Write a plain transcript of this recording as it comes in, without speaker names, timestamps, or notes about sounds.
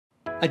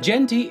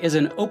Ajenti is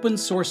an open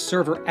source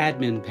server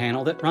admin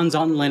panel that runs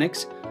on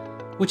Linux,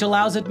 which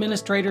allows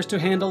administrators to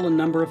handle a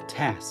number of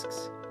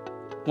tasks.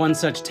 One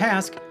such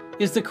task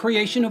is the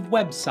creation of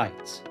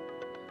websites.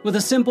 With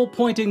a simple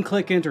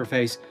point-and-click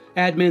interface,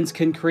 admins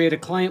can create a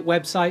client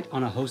website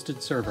on a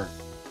hosted server.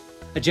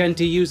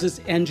 Ajenti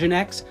uses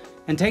Nginx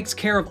and takes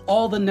care of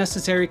all the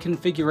necessary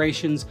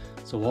configurations,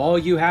 so all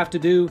you have to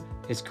do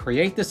is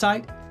create the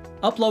site,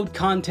 upload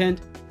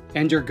content,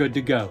 and you're good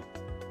to go.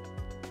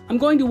 I'm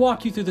going to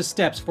walk you through the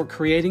steps for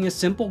creating a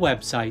simple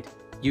website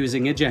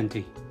using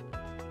Ajenti.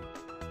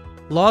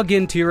 Log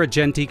into your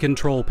Ajenti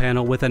control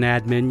panel with an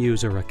admin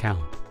user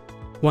account.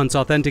 Once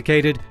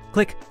authenticated,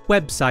 click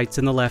Websites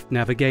in the left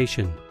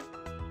navigation.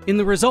 In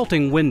the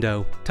resulting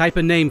window, type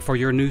a name for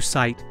your new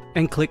site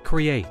and click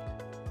Create.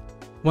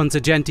 Once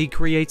Ajenti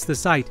creates the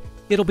site,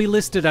 it'll be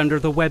listed under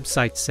the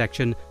Websites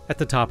section at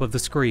the top of the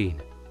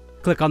screen.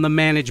 Click on the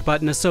Manage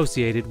button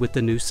associated with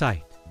the new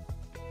site.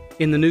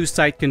 In the new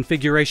site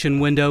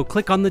configuration window,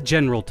 click on the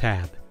General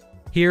tab.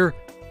 Here,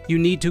 you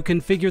need to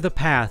configure the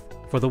path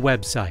for the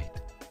website.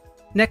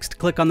 Next,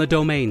 click on the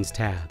Domains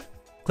tab.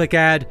 Click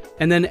Add,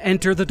 and then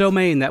enter the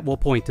domain that will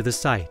point to the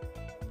site.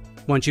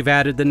 Once you've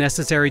added the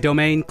necessary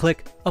domain,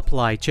 click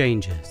Apply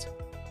Changes.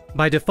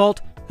 By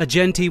default,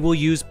 Ajenti will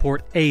use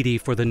port 80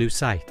 for the new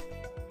site.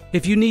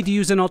 If you need to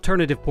use an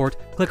alternative port,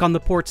 click on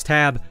the Ports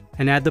tab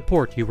and add the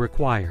port you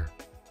require.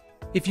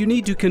 If you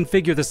need to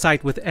configure the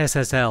site with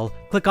SSL,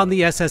 click on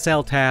the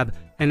SSL tab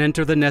and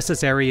enter the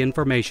necessary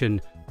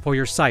information for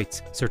your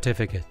site's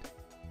certificate.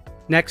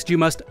 Next, you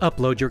must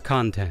upload your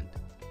content.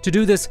 To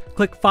do this,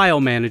 click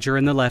File Manager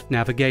in the left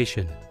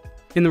navigation.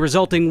 In the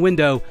resulting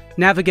window,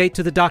 navigate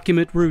to the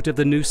document root of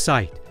the new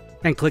site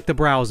and click the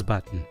Browse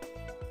button.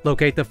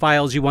 Locate the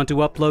files you want to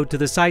upload to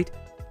the site,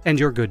 and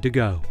you're good to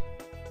go.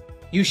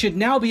 You should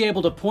now be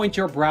able to point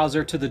your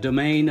browser to the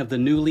domain of the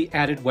newly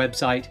added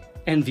website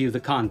and view the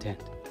content.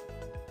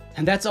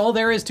 And that's all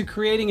there is to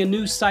creating a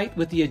new site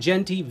with the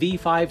Ajenti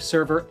v5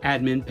 Server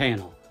admin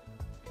panel.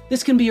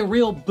 This can be a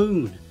real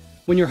boon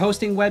when you're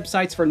hosting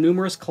websites for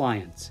numerous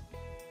clients.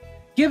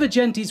 Give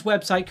Ajenti's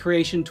website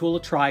creation tool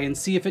a try and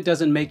see if it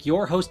doesn't make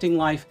your hosting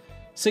life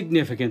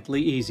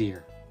significantly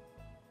easier.